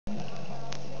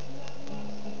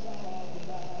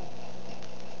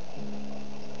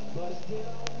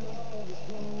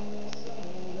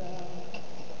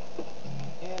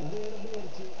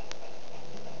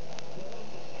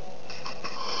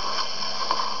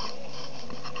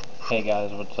Hey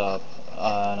guys, what's up?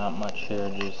 Not much here,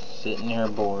 just sitting here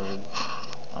bored.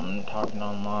 I'm talking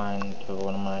online to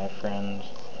one of my friends.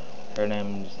 Her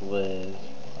name's Liz.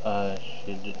 I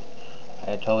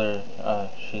told her,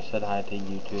 she said hi to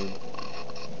YouTube.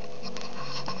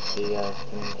 So you guys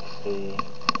can see.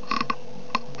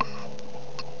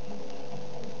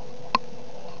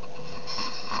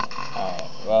 Alright,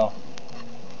 well.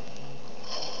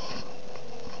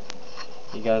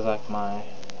 You guys like my,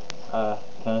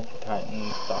 Tennessee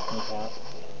Titans stocking cap?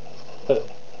 I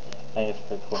think it's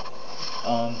pretty cool.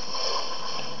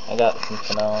 I got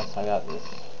something else. I got this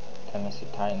Tennessee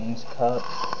Titans cup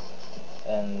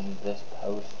and this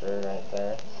poster right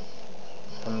there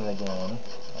from the game.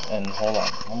 And hold on,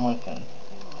 one more thing.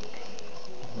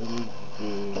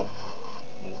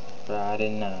 It's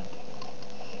Friday night.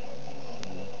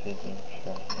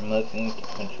 I'm listening to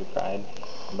Country Fried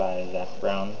by Zach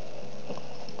Brown.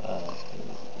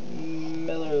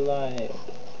 Miller Lite.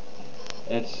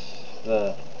 It's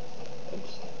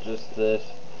just this.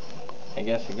 I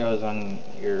guess it goes on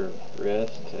your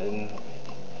wrist, and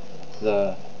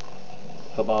the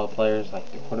football players, like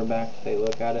the quarterbacks, they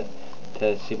look at it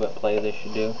to see what play they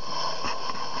should do.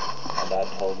 My dad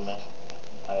told me.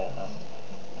 I didn't know.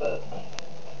 But,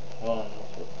 hold on,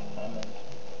 let's see what the time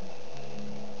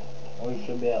is. We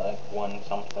should be at like 1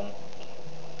 something.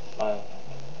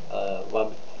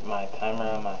 My timer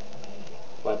on my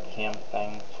webcam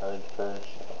thing started first,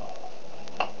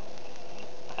 so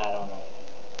I don't know.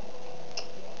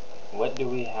 What do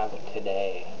we have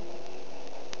today?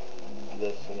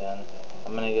 This again.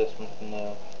 I'm gonna get something new.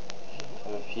 I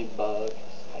have a few bugs,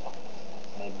 like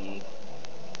maybe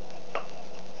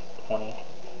 20.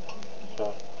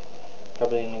 So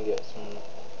probably gonna get some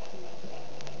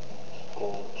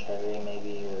gold cherry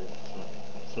maybe, or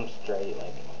some straight,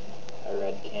 like a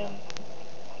red can.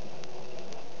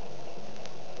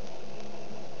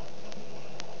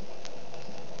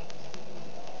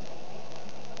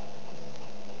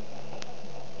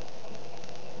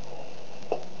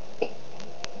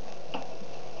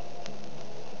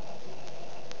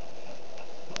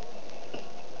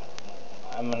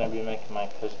 I'm gonna be making my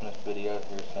Christmas video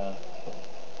here soon.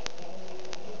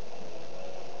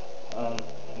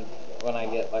 When I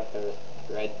get like a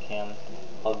red can,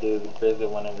 I'll do the Grizzly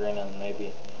Wintergreen and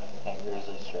maybe that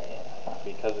Grizzly straight,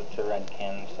 because it's a red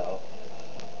can. So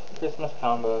Christmas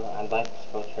combo. I'd like to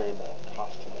spell cherry, but it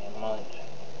costs too damn much.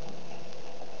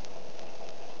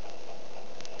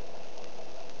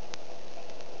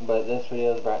 But this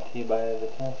video is brought to you by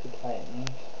the Tennessee Titans.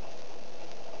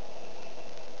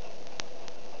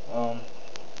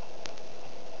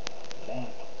 Dang.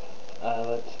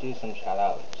 Let's do some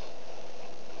shoutouts.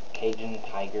 Cajun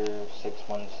Tiger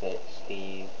 616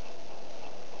 Steve.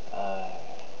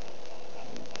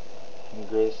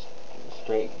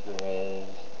 Straight Grizz.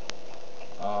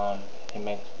 He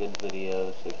makes good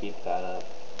videos, so keep that up.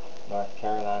 North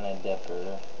Carolina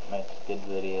Dipper makes good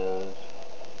videos.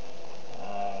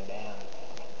 Damn.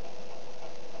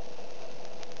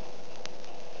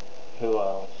 Who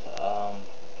else?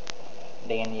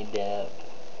 Danny Depp.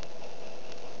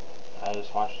 I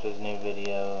just watched his new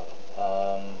video.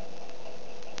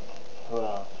 Who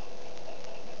else?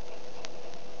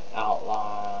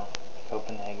 Outlaw,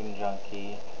 Copenhagen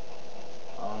Junkie,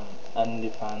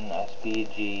 Undefined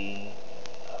SBG,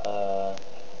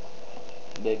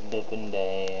 Big Dippin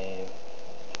Dave,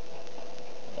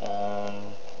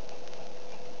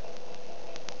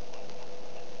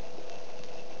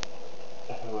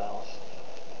 who else?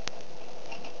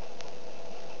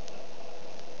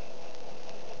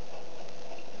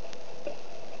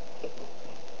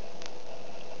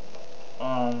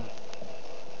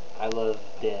 I love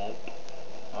Dip,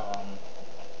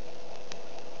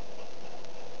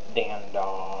 Dan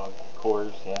Dog,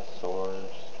 Coors, yes,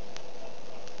 Soars,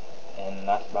 and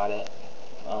that's about it.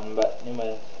 But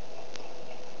anyways,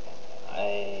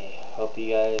 I hope you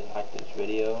guys liked this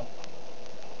video.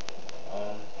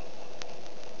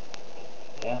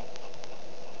 Yeah.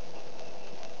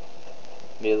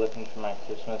 Be looking for my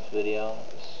Christmas video.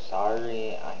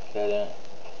 Sorry I couldn't,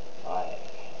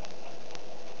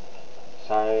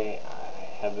 sorry I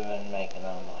haven't been making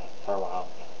them for a while.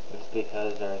 It's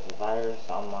because there's a virus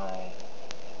on my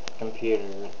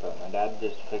computer, but my dad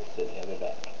just fixed it the other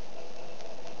day.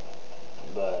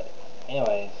 But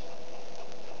anyways,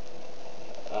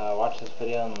 watch this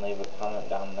video and leave a comment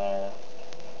down there,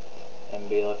 and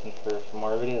be looking for some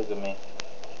more videos of me.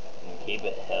 And keep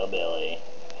it hillbilly.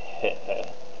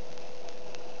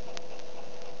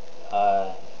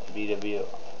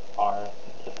 BWR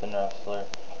Dippin Wrestler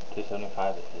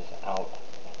 275 is out.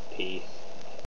 Peace.